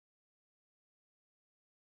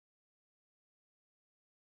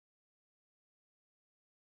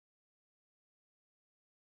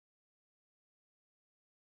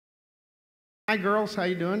Hi, girls. How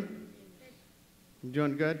you doing? You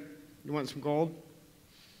doing good? You want some gold?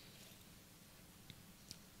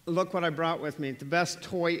 Look what I brought with me. The best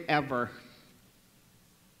toy ever.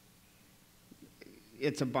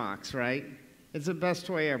 It's a box, right? It's the best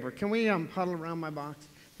toy ever. Can we huddle around my box?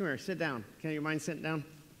 Come here, sit down. Can you mind sitting down?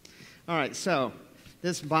 All right, so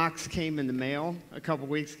this box came in the mail a couple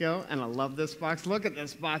weeks ago, and I love this box. Look at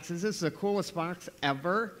this box. Is this the coolest box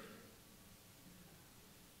ever?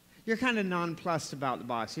 You're kind of nonplussed about the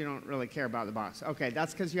box. You don't really care about the box. Okay,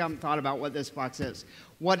 that's because you haven't thought about what this box is.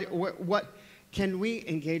 What can we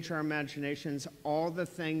engage our imaginations, all the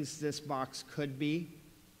things this box could be?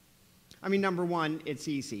 I mean, number one, it's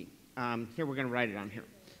easy. Here, we're going to write it on here.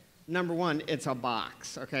 Number one, it's a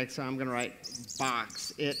box. Okay, so I'm going to write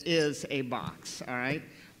box. It is a box, all right?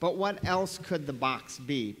 But what else could the box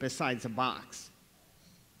be besides a box?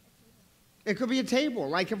 It could be a table.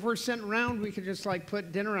 Like if we're sitting around, we could just like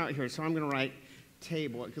put dinner out here. So I'm going to write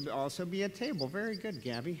table. It could also be a table. Very good,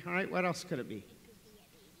 Gabby. All right, what else could it be?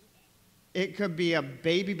 It could be a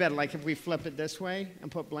baby bed. Like if we flip it this way and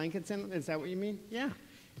put blankets in it. Is that what you mean? Yeah.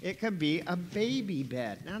 It could be a baby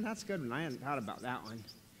bed. Now, that's a good one. I hadn't thought about that one.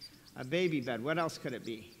 A baby bed. What else could it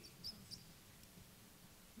be?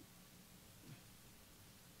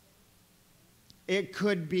 It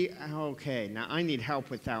could be, okay, now I need help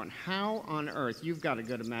with that one. How on earth, you've got a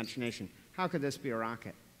good imagination, how could this be a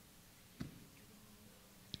rocket?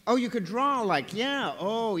 Oh, you could draw like, yeah,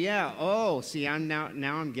 oh, see, now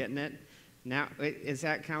I'm getting it. Now, does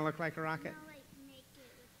that kind of look like a rocket?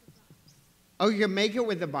 Oh, you can make it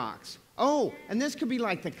with the box. Oh, and this could be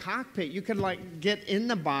like the cockpit. You could like get in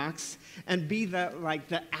the box and be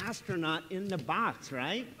the astronaut in the box,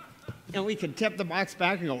 right? And we could tip the box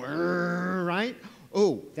back and go, right?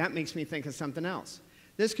 Oh, that makes me think of something else.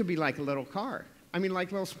 This could be like a little car. I mean, like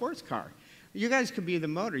a little sports car. You guys could be the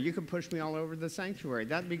motor. You could push me all over the sanctuary.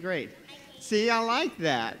 That'd be great. See, I like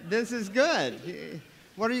that. This is good.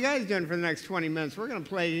 What are you guys doing for the next 20 minutes? We're going to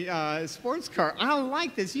play sports car. I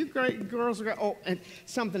like this. You great girls are going. Oh, and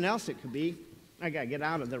something else it could be. I got to get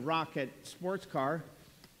out of the rocket sports car.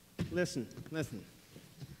 Listen.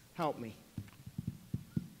 Help me.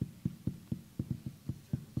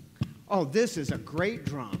 Oh, this is a great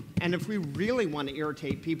drum. And if we really want to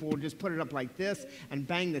irritate people, we'll just put it up like this and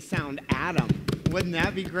bang the sound at them. Wouldn't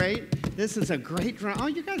that be great? This is a great drum. Oh,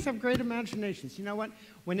 you guys have great imaginations. You know what?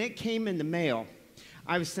 When it came in the mail,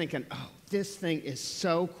 I was thinking, oh, this thing is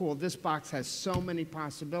so cool. This box has so many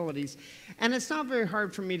possibilities. And it's not very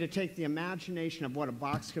hard for me to take the imagination of what a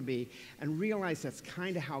box could be and realize that's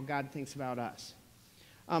kind of how God thinks about us.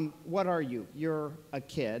 What are you? You're a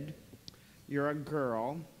kid. You're a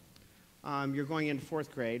girl. You're going into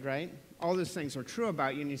 4th grade, right? All those things are true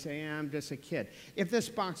about you, and you say, yeah, I'm just a kid. If this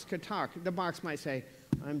box could talk, the box might say,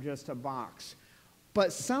 I'm just a box.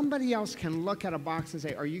 But somebody else can look at a box and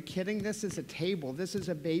say, are you kidding? This is a table. This is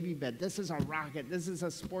a baby bed. This is a rocket. This is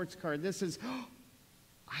a sports car. This is, oh,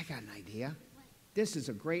 I got an idea. This is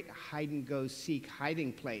a great hide-and-go-seek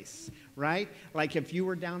hiding place, right? Like if you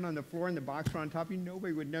were down on the floor and the box were on top of you,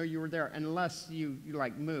 nobody would know you were there unless you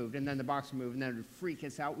like moved, and then the box would move, and then it would freak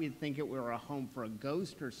us out. We'd think it were a home for a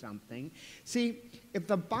ghost or something. See, if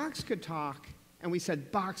the box could talk and we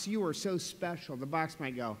said, box, you are so special, the box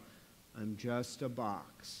might go, I'm just a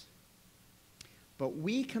box. But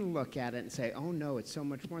we can look at it and say, oh no, it's so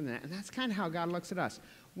much more than that. And that's kind of how God looks at us.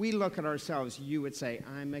 We look at ourselves, you would say,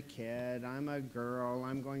 I'm a kid, I'm a girl,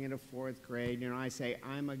 I'm going into 4th grade. You know, I say,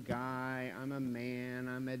 I'm a guy, I'm a man,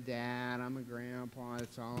 I'm a dad, I'm a grandpa,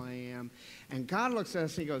 that's all I am. And God looks at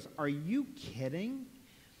us and he goes, are you kidding?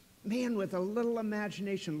 Man, with a little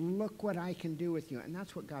imagination, look what I can do with you. And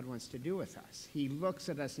that's what God wants to do with us. He looks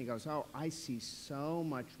at us and he goes, oh, I see so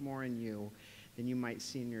much more in you than you might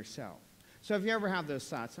see in yourself. So if you ever have those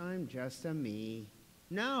thoughts, I'm just a me.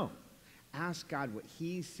 No. Ask God what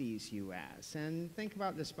he sees you as. And think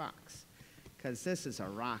about this box. Because this is a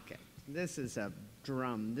rocket. This is a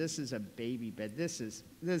drum. This is a baby bed. This is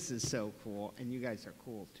so cool. And you guys are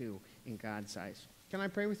cool, too, in God's eyes. Can I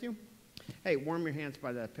pray with you? Hey, warm your hands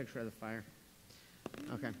by the picture of the fire.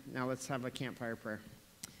 Okay, now let's have a campfire prayer.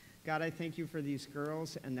 God, I thank you for these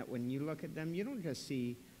girls, and that when you look at them, you don't just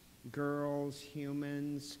see girls,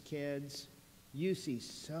 humans, kids. You see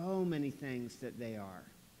so many things that they are.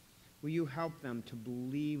 Will you help them to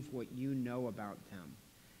believe what you know about them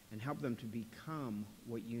and help them to become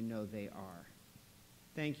what you know they are?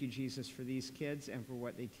 Thank you, Jesus, for these kids and for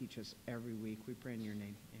what they teach us every week. We pray in your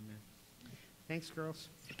name. Amen. Thanks, girls.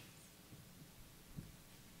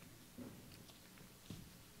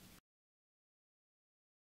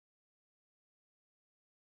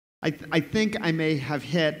 I think I may have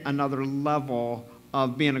hit another level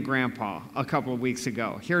of being a grandpa a couple of weeks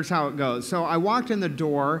ago. Here's how it goes. So I walked in the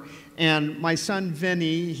door, and my son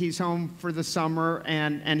Vinny, he's home for the summer,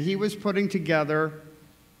 and he was putting together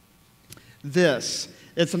this.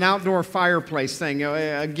 It's an outdoor fireplace thing,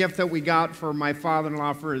 a gift that we got for my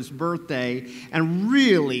father-in-law for his birthday, and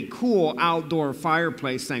really cool outdoor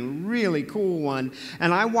fireplace thing, really cool one.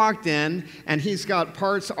 And I walked in, and he's got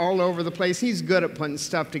parts all over the place. He's good at putting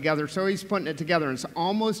stuff together, so he's putting it together, and it's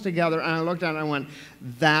almost together. And I looked at it, and I went,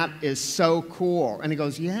 that is so cool. And he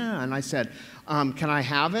goes, yeah. And I said, can I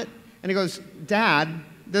have it? And he goes, Dad,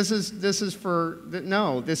 this is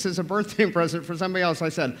a birthday present for somebody else. I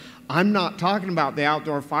said, I'm not talking about the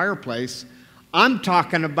outdoor fireplace. I'm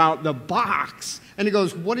talking about the box. And he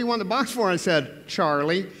goes, what do you want the box for? I said,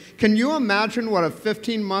 Charlie, can you imagine what a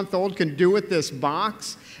 15-month-old can do with this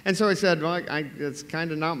box? And so I said, well, it's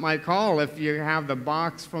kind of not my call if you have the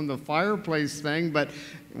box from the fireplace thing, but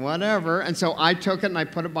whatever. And so I took it and I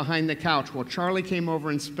put it behind the couch. Well, Charlie came over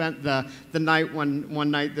and spent the night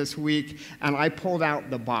one night this week, and I pulled out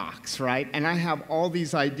the box, right? And I have all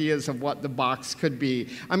these ideas of what the box could be.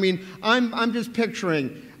 I mean, I'm just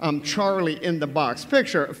picturing Charlie in the box.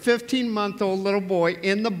 Picture a 15-month-old little boy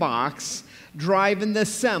in the box, driving the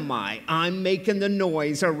semi. I'm making the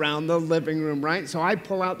noise around the living room, right? So I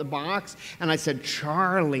pull out the box, and I said,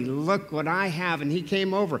 Charlie, look what I have. And he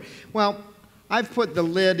came over. Well, I've put the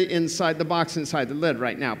lid inside, the box inside the lid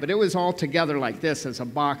right now, but it was all together like this as a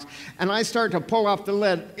box. And I start to pull off the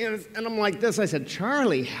lid, and I'm like this. I said,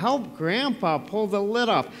 Charlie, help Grandpa pull the lid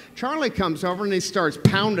off. Charlie comes over, and he starts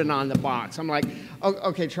pounding on the box. I'm like,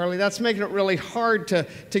 okay, Charlie, that's making it really hard to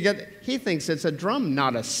get. He thinks it's a drum,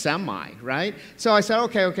 not a semi, right? So I said,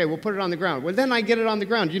 okay, we'll put it on the ground. Well, then I get it on the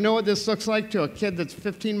ground. You know what this looks like to a kid that's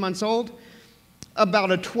 15 months old?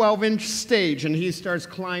 About a 12-inch stage, and he starts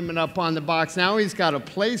climbing up on the box. Now he's got a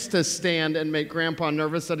place to stand and make Grandpa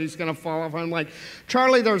nervous that he's going to fall off. I'm like,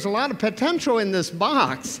 Charlie, there's a lot of potential in this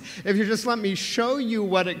box if you just let me show you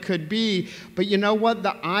what it could be. But you know what?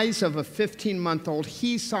 The eyes of a 15-month-old,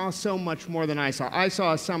 he saw so much more than I saw. I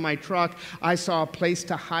saw a semi-truck. I saw a place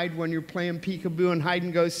to hide when you're playing peekaboo and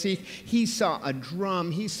hide-and-go-seek. He saw a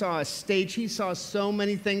drum. He saw a stage. He saw so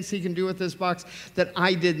many things he can do with this box that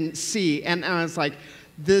I didn't see. And I was like,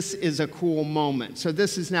 this is a cool moment. So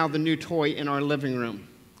this is now the new toy in our living room.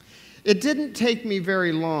 It didn't take me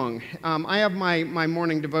very long. I have my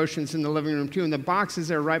morning devotions in the living room too, and the box is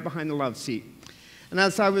there right behind the love seat. And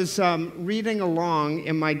as I was reading along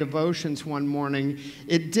in my devotions one morning,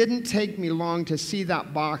 it didn't take me long to see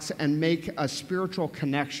that box and make a spiritual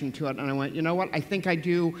connection to it. And I went, you know what? I think I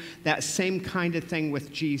do that same kind of thing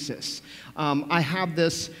with Jesus. I have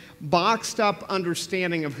this boxed up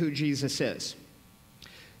understanding of who Jesus is.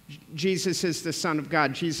 Jesus is the Son of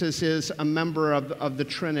God. Jesus is a member of the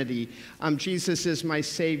Trinity. Jesus is my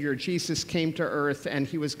Savior. Jesus came to earth, and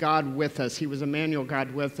he was God with us. He was Emmanuel,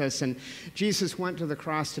 God with us. And Jesus went to the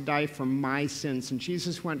cross to die for my sins. And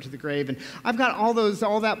Jesus went to the grave. And I've got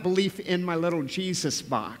all that belief in my little Jesus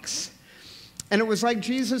box. And it was like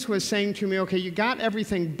Jesus was saying to me, okay, you got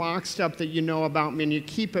everything boxed up that you know about me, and you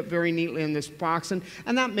keep it very neatly in this box. And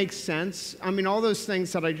that makes sense. I mean, all those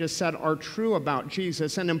things that I just said are true about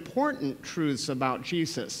Jesus and important truths about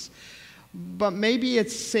Jesus. But maybe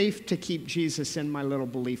it's safe to keep Jesus in my little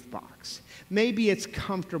belief box. Maybe it's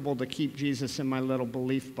comfortable to keep Jesus in my little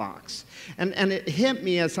belief box. And it hit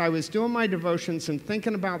me as I was doing my devotions and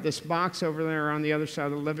thinking about this box over there on the other side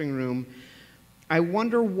of the living room. I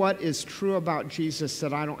wonder what is true about Jesus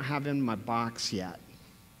that I don't have in my box yet.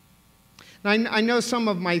 Now, I know some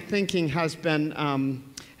of my thinking has been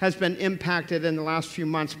impacted in the last few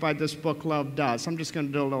months by this book, Love Does. I'm just going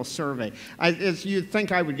to do a little survey. You'd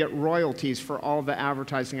think I would get royalties for all the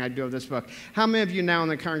advertising I do of this book. How many of you now in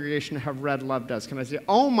the congregation have read Love Does? Can I say,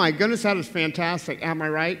 oh my goodness, that is fantastic. Am I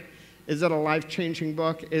right? Is it a life-changing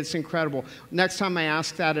book? It's incredible. Next time I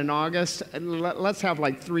ask that in August, let's have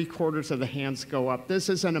like 3/4 of the hands go up. This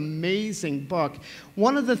is an amazing book.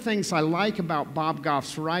 One of the things I like about Bob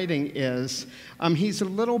Goff's writing is he's a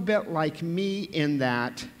little bit like me in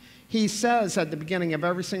that he says at the beginning of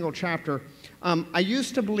every single chapter, I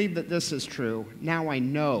used to believe that this is true. Now I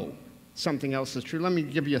know something else is true. Let me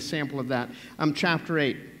give you a sample of that. Chapter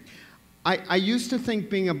 8. I used to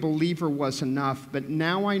think being a believer was enough, but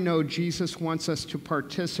now I know Jesus wants us to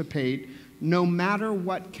participate no matter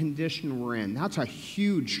what condition we're in. That's a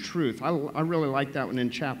huge truth. I really like that one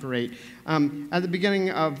in chapter 8. At the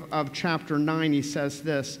beginning of chapter 9, he says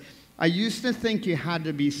this, I used to think you had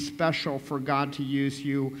to be special for God to use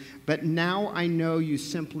you, but now I know you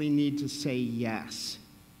simply need to say yes.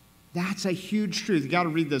 That's a huge truth. You got to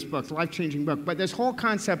read this book. It's a life-changing book. But this whole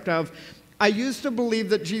concept of, I used to believe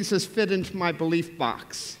that Jesus fit into my belief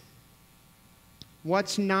box.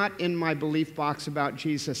 What's not in my belief box about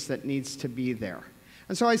Jesus that needs to be there?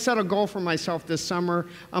 And so I set a goal for myself this summer.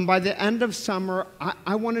 By the end of summer,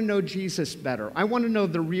 I want to know Jesus better. I want to know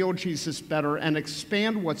the real Jesus better and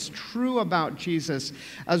expand what's true about Jesus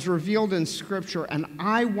as revealed in Scripture. And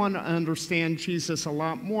I want to understand Jesus a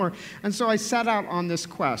lot more. And so I set out on this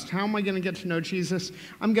quest. How am I going to get to know Jesus?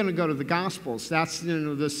 I'm going to go to the Gospels. That's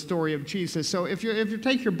the story of Jesus. So if you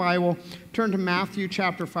take your Bible, turn to Matthew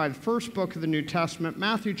chapter 5, first book of the New Testament.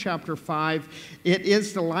 Matthew chapter 5. It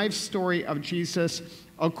is the life story of Jesus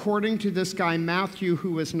according to this guy Matthew,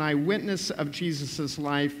 who was an eyewitness of Jesus'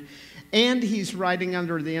 life, and he's writing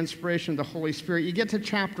under the inspiration of the Holy Spirit. You get to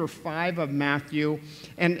chapter 5 of Matthew,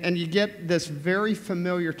 and you get this very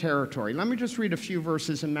familiar territory. Let me just read a few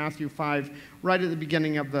verses in Matthew 5, right at the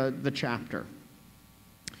beginning of the chapter.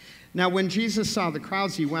 Now, when Jesus saw the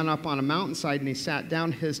crowds, he went up on a mountainside, and he sat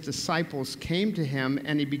down. His disciples came to him,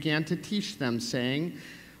 and he began to teach them, saying,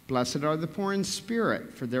 Blessed are the poor in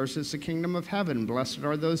spirit, for theirs is the kingdom of heaven. Blessed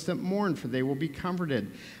are those that mourn, for they will be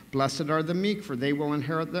comforted. Blessed are the meek, for they will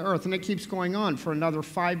inherit the earth. And it keeps going on for another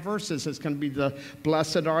 5 verses. It's going to be the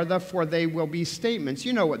blessed are the, for they will be statements.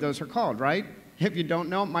 You know what those are called, right? If you don't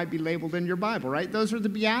know, it might be labeled in your Bible, right? Those are the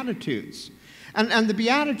Beatitudes. And the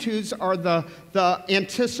Beatitudes are the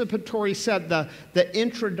anticipatory set, the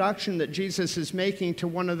introduction that Jesus is making to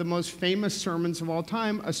one of the most famous sermons of all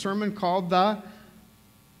time, a sermon called the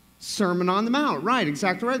Sermon on the Mount. Right,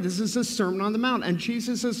 exactly right. This is the Sermon on the Mount. And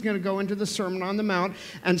Jesus is going to go into the Sermon on the Mount.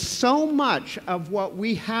 And so much of what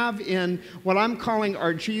we have in what I'm calling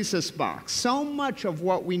our Jesus box, so much of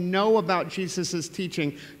what we know about Jesus'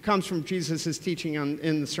 teaching comes from Jesus' teaching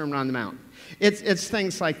in the Sermon on the Mount. It's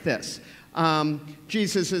things like this.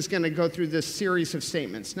 Jesus is going to go through this series of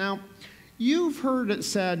statements. Now, you've heard it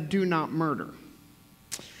said, do not murder.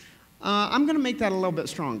 I'm going to make that a little bit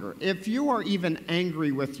stronger. If you are even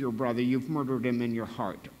angry with your brother, you've murdered him in your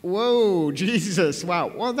heart. Whoa, Jesus, wow.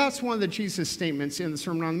 Well, that's one of the Jesus statements in the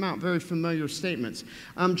Sermon on the Mount, very familiar statements.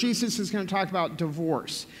 Jesus is going to talk about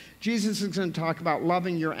divorce. Jesus is going to talk about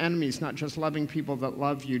loving your enemies, not just loving people that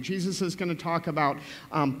love you. Jesus is going to talk about,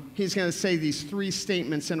 he's going to say these 3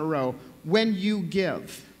 statements in a row. When you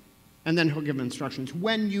give, and then he'll give instructions.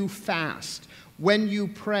 When you fast, when you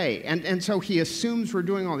pray. And so he assumes we're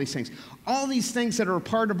doing all these things. All these things that are a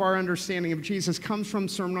part of our understanding of Jesus comes from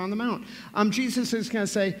Sermon on the Mount. Jesus is going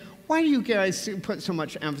to say, why do you guys put so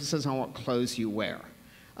much emphasis on what clothes you wear?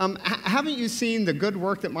 Haven't you seen the good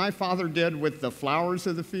work that my father did with the flowers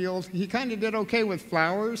of the field? He kind of did okay with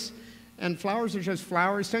flowers. And flowers are just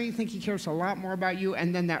flowers. Don't you think he cares a lot more about you?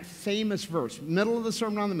 And then that famous verse, middle of the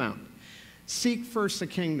Sermon on the Mount. Seek first the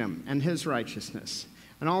kingdom and his righteousness,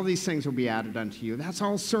 and all these things will be added unto you. That's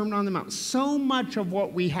all Sermon on the Mount. So much of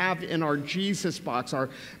what we have in our Jesus box, our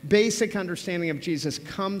basic understanding of Jesus,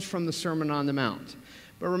 comes from the Sermon on the Mount.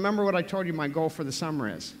 But remember what I told you my goal for the summer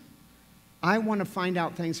is. I want to find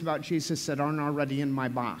out things about Jesus that aren't already in my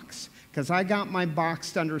box. Because I got my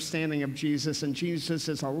boxed understanding of Jesus, and Jesus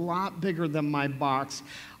is a lot bigger than my box.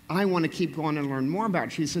 I want to keep going and learn more about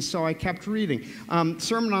Jesus, so I kept reading.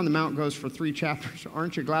 Sermon on the Mount goes for 3 chapters.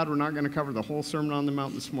 Aren't you glad we're not going to cover the whole Sermon on the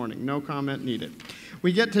Mount this morning? No comment needed.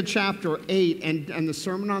 We get to chapter 8, and the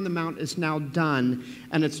Sermon on the Mount is now done,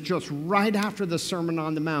 and it's just right after the Sermon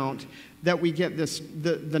on the Mount that we get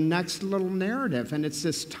the next little narrative, and it's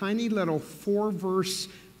this tiny little 4-verse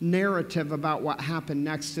narrative about what happened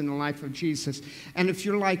next in the life of Jesus. And if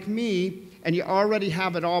you're like me, and you already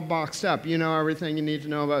have it all boxed up, you know everything you need to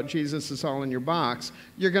know about Jesus is all in your box,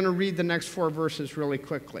 you're going to read the next 4 verses really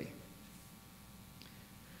quickly.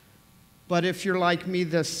 But if you're like me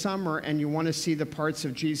this summer and you want to see the parts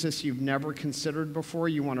of Jesus you've never considered before,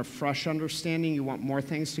 you want a fresh understanding, you want more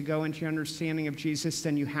things to go into your understanding of Jesus,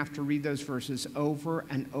 then you have to read those verses over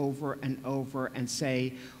and over and over and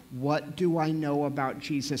say, what do I know about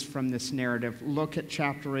Jesus from this narrative? Look at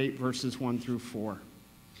chapter 8, verses 1 through 4.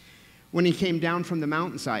 When he came down from the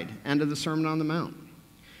mountainside, end of the Sermon on the Mount.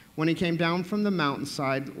 When he came down from the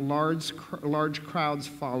mountainside, large crowds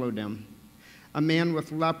followed him. A man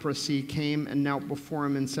with leprosy came and knelt before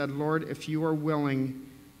him and said, Lord, if you are willing,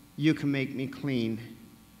 you can make me clean.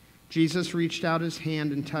 Jesus reached out his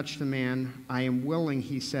hand and touched the man. I am willing,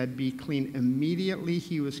 he said, be clean. Immediately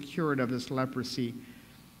he was cured of his leprosy.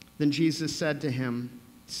 Then Jesus said to him,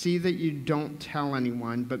 see that you don't tell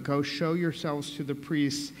anyone, but go show yourselves to the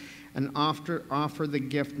priests and offer the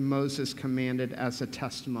gift Moses commanded as a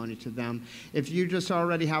testimony to them. If you just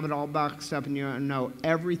already have it all boxed up and you know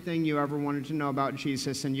everything you ever wanted to know about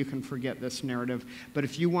Jesus, then you can forget this narrative. But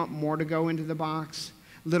if you want more to go into the box,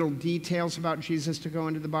 little details about Jesus to go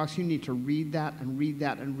into the box, you need to read that and read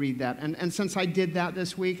that and read that. And since I did that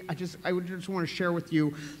this week, I would just want to share with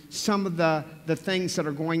you some of the things that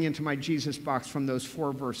are going into my Jesus box from those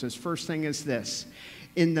 4 verses. First thing is this: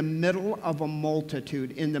 in the middle of a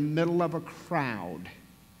multitude, in the middle of a crowd,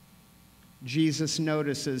 Jesus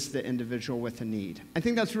notices the individual with a need. I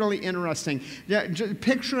think that's really interesting. Yeah,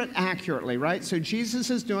 picture it accurately, right? So Jesus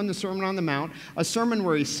is doing the Sermon on the Mount, a sermon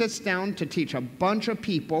where he sits down to teach a bunch of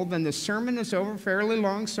people. Then the sermon is over, fairly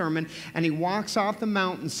long sermon, and he walks off the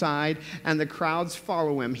mountainside, and the crowds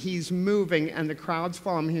follow him. He's moving, and the crowds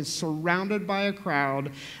follow him. He's surrounded by a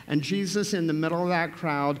crowd, and Jesus, in the middle of that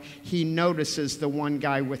crowd, he notices the one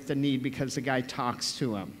guy with the need because the guy talks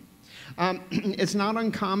to him. It's not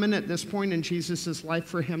uncommon at this point in Jesus' life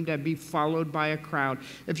for him to be followed by a crowd.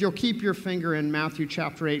 If you'll keep your finger in Matthew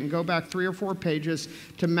chapter 8 and go back 3 or 4 pages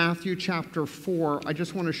to Matthew chapter 4, I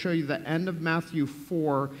just want to show you the end of Matthew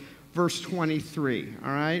 4, verse 23,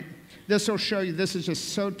 all right? This will show you, this is just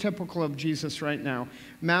so typical of Jesus right now.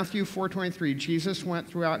 Matthew 4:23, Jesus went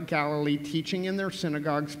throughout Galilee, teaching in their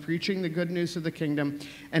synagogues, preaching the good news of the kingdom,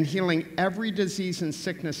 and healing every disease and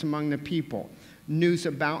sickness among the people. News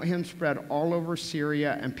about him spread all over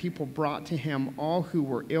Syria, and people brought to him all who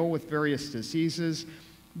were ill with various diseases,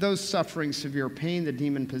 those suffering severe pain, the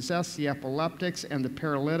demon-possessed, the epileptics, and the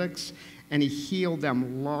paralytics, and he healed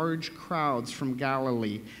them. Large crowds from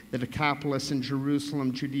Galilee, the Decapolis and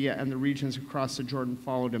Jerusalem, Judea, and the regions across the Jordan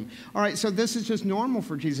followed him. All right, so this is just normal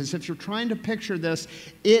for Jesus. If you're trying to picture this,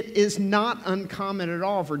 it is not uncommon at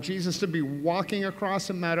all for Jesus to be walking across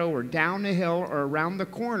a meadow or down a hill or around the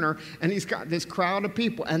corner, and he's got this crowd of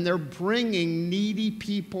people, and they're bringing needy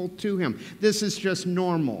people to him. This is just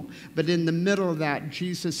normal. But in the middle of that,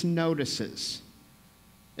 Jesus notices.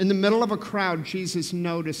 In the middle of a crowd, Jesus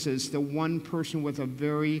notices the one person with a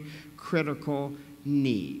very critical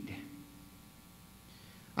need.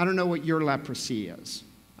 I don't know what your leprosy is.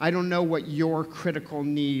 I don't know what your critical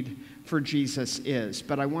need for Jesus is,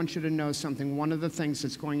 but I want you to know something. One of the things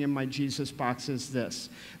that's going in my Jesus box is this.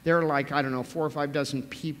 There are like, 4 or 5 dozen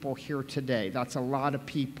people here today. That's a lot of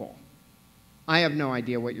people. I have no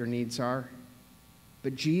idea what your needs are.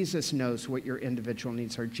 But Jesus knows what your individual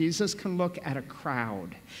needs are. Jesus can look at a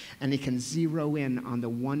crowd and he can zero in on the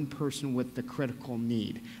one person with the critical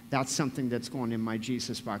need. That's something that's going in my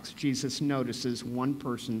Jesus box. Jesus notices one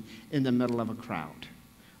person in the middle of a crowd.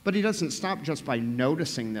 But he doesn't stop just by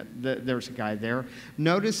noticing that there's a guy there.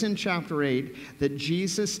 Notice in chapter 8 that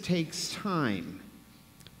Jesus takes time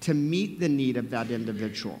to meet the need of that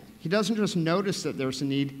individual. He doesn't just notice that there's a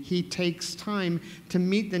need, he takes time to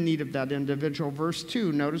meet the need of that individual. Verse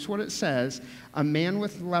 2, notice what it says. A man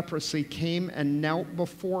with leprosy came and knelt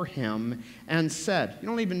before him and said, you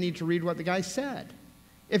don't even need to read what the guy said.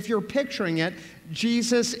 If you're picturing it,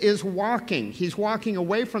 Jesus is walking. He's walking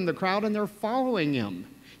away from the crowd and they're following him.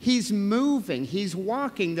 He's moving, he's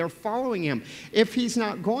walking, they're following him. If he's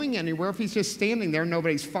not going anywhere, if he's just standing there,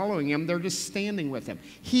 nobody's following him, they're just standing with him.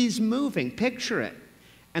 He's moving, picture it.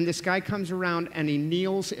 And this guy comes around and he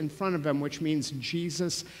kneels in front of him, which means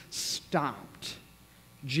Jesus stopped.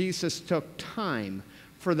 Jesus took time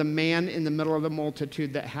for the man in the middle of the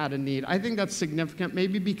multitude that had a need. I think that's significant,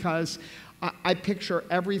 maybe because I picture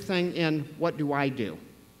everything in what do I do?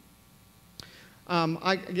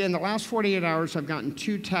 Again, the last 48 hours, I've gotten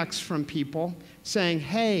 2 texts from people saying,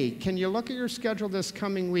 hey, can you look at your schedule this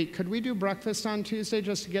coming week? Could we do breakfast on Tuesday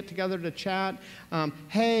just to get together to chat?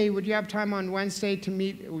 Hey, would you have time on Wednesday to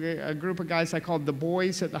meet a group of guys I called the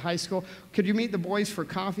boys at the high school? Could you meet the boys for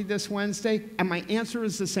coffee this Wednesday? And my answer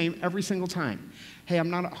is the same every single time. Hey, I'm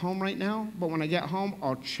not at home right now, but when I get home,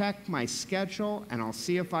 I'll check my schedule and I'll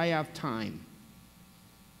see if I have time.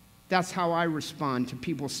 That's how I respond to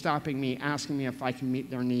people stopping me, asking me if I can meet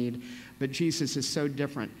their need. But Jesus is so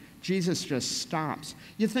different. Jesus just stops.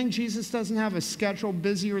 You think Jesus doesn't have a schedule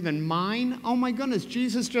busier than mine? Oh my goodness,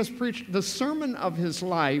 Jesus just preached the sermon of his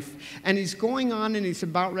life, and he's going on and he's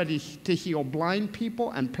about ready to heal blind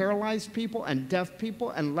people and paralyzed people and deaf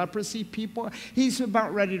people and leprosy people. He's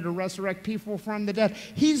about ready to resurrect people from the dead.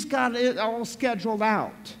 He's got it all scheduled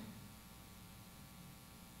out.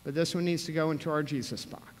 But this one needs to go into our Jesus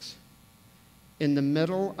box. In the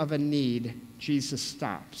middle of a need, Jesus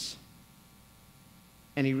stops.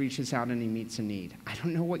 and he reaches out and he meets a need. I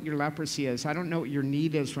don't know what your leprosy is. I don't know what your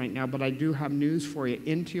need is right now, but I do have news for you.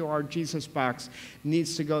 Into your Jesus box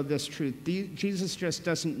needs to go this truth. Jesus just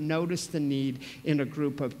doesn't notice the need in a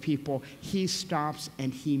group of people. He stops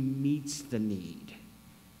and he meets the need.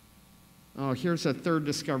 Oh, here's a third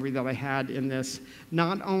discovery that I had in this.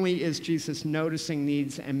 Not only is Jesus noticing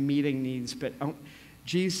needs and meeting needs, but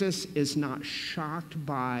Jesus is not shocked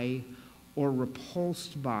by or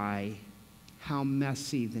repulsed by how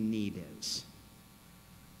messy the need is.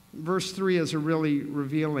 Verse 3 is a really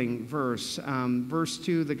revealing verse. Verse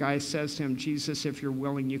 2, the guy says to him, Jesus, if you're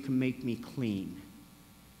willing, you can make me clean.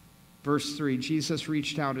 Verse 3, Jesus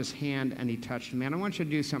reached out his hand and he touched him. And I want you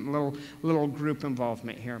to do something, little group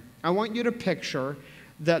involvement here. I want you to picture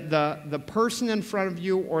that the person in front of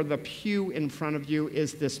you or the pew in front of you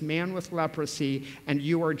is this man with leprosy, and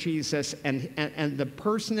you are Jesus, and the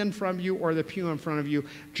person in front of you or the pew in front of you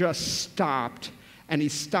just stopped, and he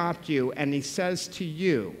stopped you, and he says to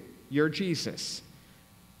you, you're Jesus,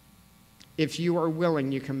 if you are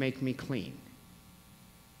willing, you can make me clean.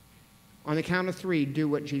 On the count of 3, do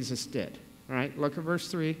what Jesus did. All right, look at verse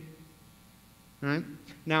 3. All right,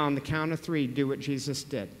 now on the count of 3, do what Jesus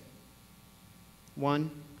did.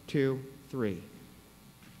 1, 2, 3.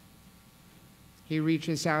 He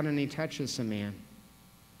reaches out and he touches the man.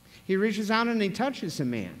 He reaches out and he touches the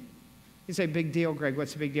man. You say, big deal, Greg,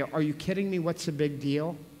 what's the big deal? Are you kidding me? What's the big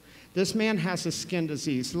deal? This man has a skin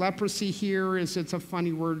disease. Leprosy here it's a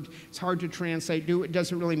funny word. It's hard to translate. It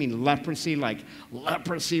doesn't really mean leprosy, like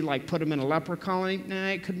put him in a leper colony. Nah,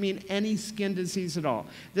 it could mean any skin disease at all.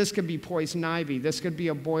 This could be poison ivy. This could be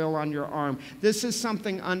a boil on your arm. This is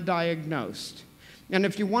something undiagnosed. And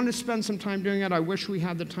if you want to spend some time doing it, I wish we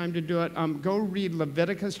had the time to do it. Go read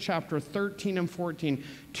Leviticus chapter 13 and 14.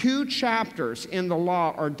 2 chapters in the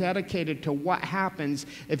law are dedicated to what happens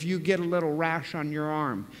if you get a little rash on your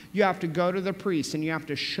arm. You have to go to the priest and you have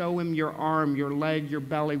to show him your arm, your leg, your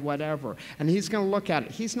belly, whatever. And he's going to look at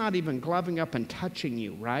it. He's not even gloving up and touching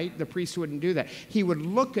you, right? The priest wouldn't do that. He would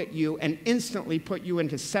look at you and instantly put you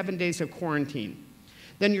into 7 days of quarantine.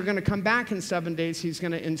 Then you're going to come back in 7 days. He's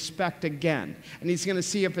going to inspect again. And he's going to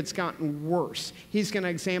see if it's gotten worse. He's going to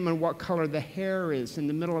examine what color the hair is in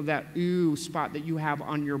the middle of that spot that you have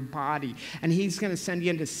on your body. And he's going to send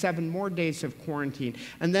you into 7 more days of quarantine.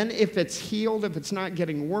 And then if it's healed, if it's not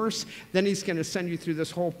getting worse, then he's going to send you through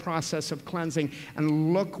this whole process of cleansing.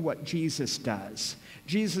 And look what Jesus does.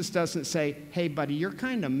 Jesus doesn't say, hey, buddy, you're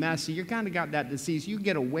kind of messy. You kind of got that disease. You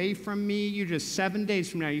get away from me. You just 7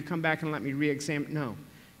 days from now, you come back and let me re-examine. No.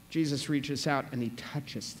 Jesus reaches out and he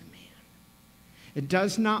touches the man. It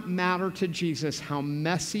does not matter to Jesus how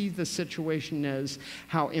messy the situation is,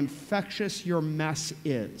 how infectious your mess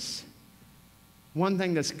is. One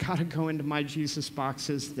thing that's got to go into my Jesus box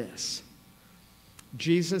is this.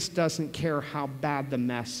 Jesus doesn't care how bad the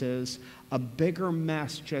mess is. A bigger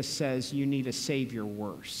mess just says you need a Savior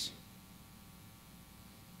worse.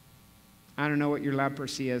 I don't know what your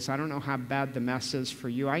leprosy is. I don't know how bad the mess is for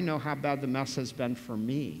you. I know how bad the mess has been for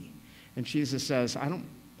me. And Jesus says, I don't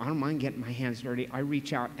mind getting my hands dirty. I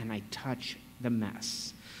reach out and I touch the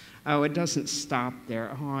mess. Oh, it doesn't stop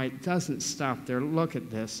there. Oh, it doesn't stop there. Look at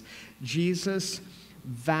this. Jesus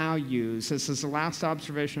values, this is the last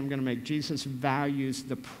observation I'm going to make, Jesus values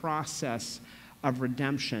the process of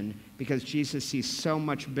redemption because Jesus sees so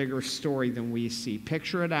much bigger story than we see.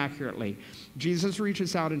 Picture it accurately. Jesus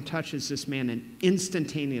reaches out and touches this man, and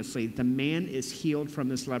instantaneously the man is healed from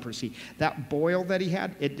his leprosy. That boil that he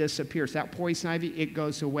had, it disappears. That poison ivy, it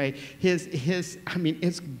goes away.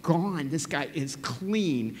 It's gone. This guy is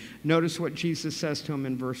clean. Notice what Jesus says to him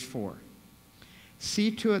in verse 4. See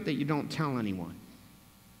to it that you don't tell anyone.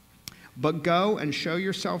 But go and show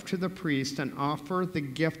yourself to the priest and offer the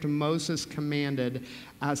gift Moses commanded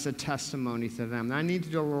as a testimony to them. Now, I need to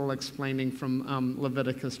do a little explaining from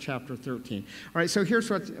Leviticus chapter 13. All right, so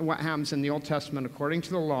here's what happens in the Old Testament. According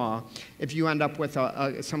to the law, if you end up with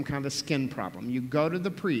some kind of a skin problem, you go to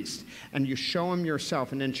the priest and you show him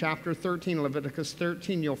yourself. And in chapter 13, Leviticus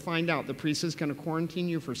 13, you'll find out the priest is going to quarantine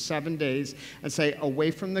you for 7 days and say,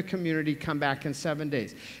 away from the community, come back in 7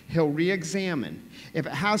 days. He'll re-examine. If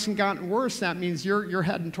it hasn't gotten worse, that means you're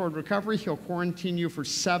heading toward recovery. He'll quarantine you for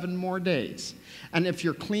 7 more days. And if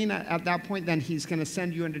you're clean at that point, then he's going to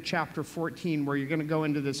send you into chapter 14, where you're going to go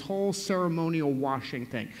into this whole ceremonial washing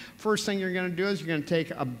thing. First thing you're going to do is you're going to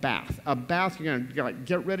take a bath. A bath, you're going to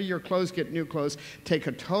get rid of your clothes, get new clothes, take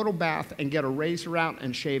a total bath, and get a razor out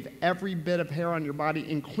and shave every bit of hair on your body,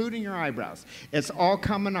 including your eyebrows. It's all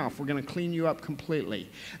coming off. We're going to clean you up completely.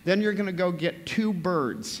 Then you're going to go get 2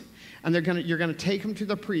 birds. And you're going to take him to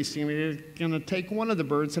the priest. You're going to take one of the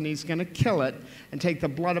birds, and he's going to kill it, and take the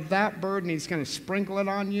blood of that bird, and he's going to sprinkle it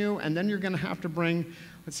on you. And then you're going to have to bring,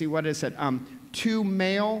 let's see, what is it? 2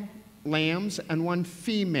 male lambs and 1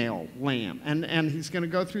 female lamb. And he's going to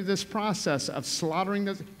go through this process of slaughtering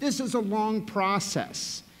those. This is a long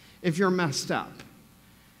process if you're messed up.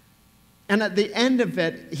 And at the end of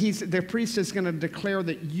it, the priest is going to declare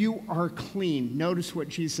that you are clean. Notice what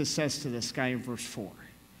Jesus says to this guy in verse 4.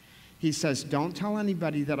 He says, don't tell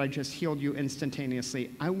anybody that I just healed you instantaneously.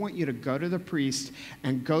 I want you to go to the priest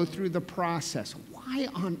and go through the process. Why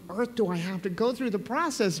on earth do I have to go through the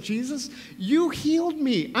process, Jesus? You healed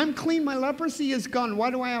me. I'm clean. My leprosy is gone. Why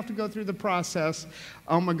do I have to go through the process?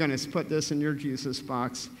 Oh my goodness, put this in your Jesus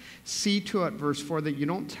box. See to it, verse 4, that you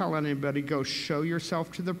don't tell anybody. Go show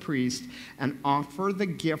yourself to the priest and offer the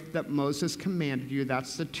gift that Moses commanded you.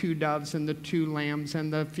 That's the 2 doves and the 2 lambs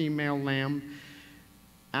and the female lamb,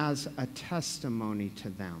 as a testimony to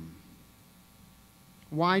them.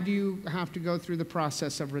 Why do you have to go through the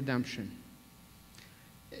process of redemption?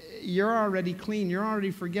 You're already clean. You're already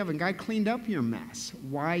forgiven. God cleaned up your mess.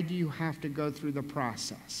 Why do you have to go through the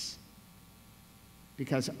process?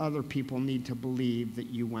 Because other people need to believe that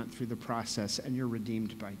you went through the process and you're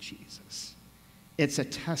redeemed by Jesus. It's a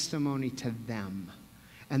testimony to them.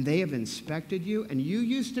 And they have inspected you, and you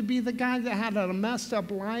used to be the guy that had a messed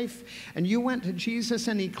up life, and you went to Jesus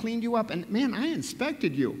and he cleaned you up. And man, I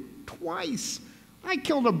inspected you twice. I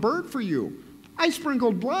killed a bird for you. I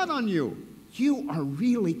sprinkled blood on you. You are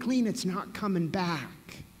really clean. It's not coming back.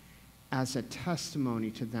 As a testimony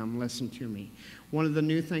to them, listen to me. One of the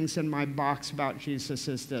new things in my box about Jesus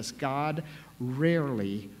is this: God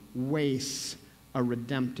rarely wastes a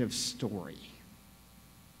redemptive story.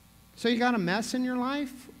 So you got a mess in your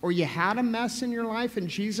life, or you had a mess in your life, and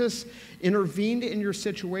Jesus intervened in your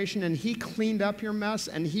situation, and he cleaned up your mess,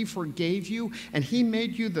 and he forgave you, and he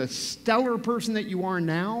made you the stellar person that you are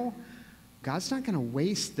now. God's not going to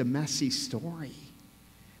waste the messy story,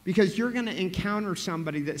 because you're going to encounter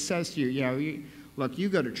somebody that says to you, look, you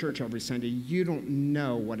go to church every Sunday, you don't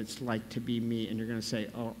know what it's like to be me, and you're going to say,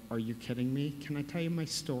 oh, are you kidding me? Can I tell you my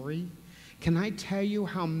story? Can I tell you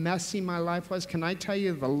how messy my life was? Can I tell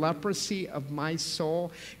you the leprosy of my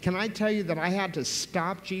soul? Can I tell you that I had to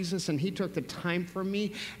stop Jesus, and he took the time for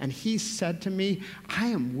me, and he said to me, I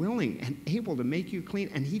am willing and able to make you clean,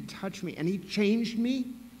 and he touched me and he changed me?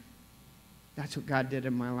 That's what God did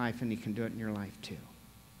in my life, and he can do it in your life too.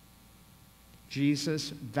 Jesus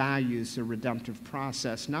values the redemptive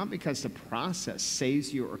process, not because the process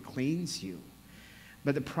saves you or cleans you,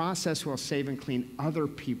 but the process will save and clean other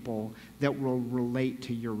people that will relate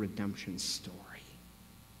to your redemption story.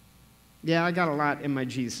 Yeah, I got a lot in my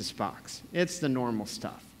Jesus box. It's the normal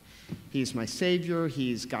stuff. He's my Savior.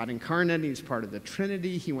 He's God incarnate. He's part of the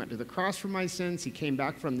Trinity. He went to the cross for my sins. He came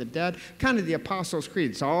back from the dead. Kind of the Apostles' Creed.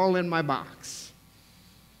 It's all in my box.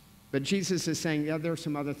 But Jesus is saying, yeah, there are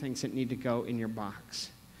some other things that need to go in your box.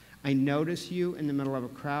 I notice you in the middle of a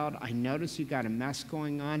crowd. I notice you got a mess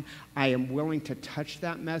going on. I am willing to touch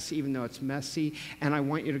that mess even though it's messy. And I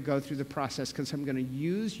want you to go through the process, because I'm going to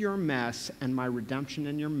use your mess and my redemption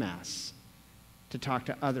in your mess to talk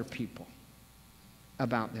to other people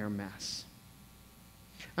about their mess.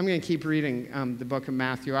 I'm going to keep reading the book of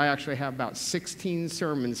Matthew. I actually have about 16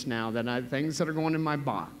 sermons now, things that are going in my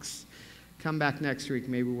box. Come back next week.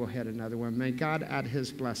 Maybe we'll hit another one. May God add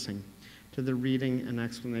his blessing to the reading and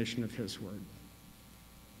explanation of his word.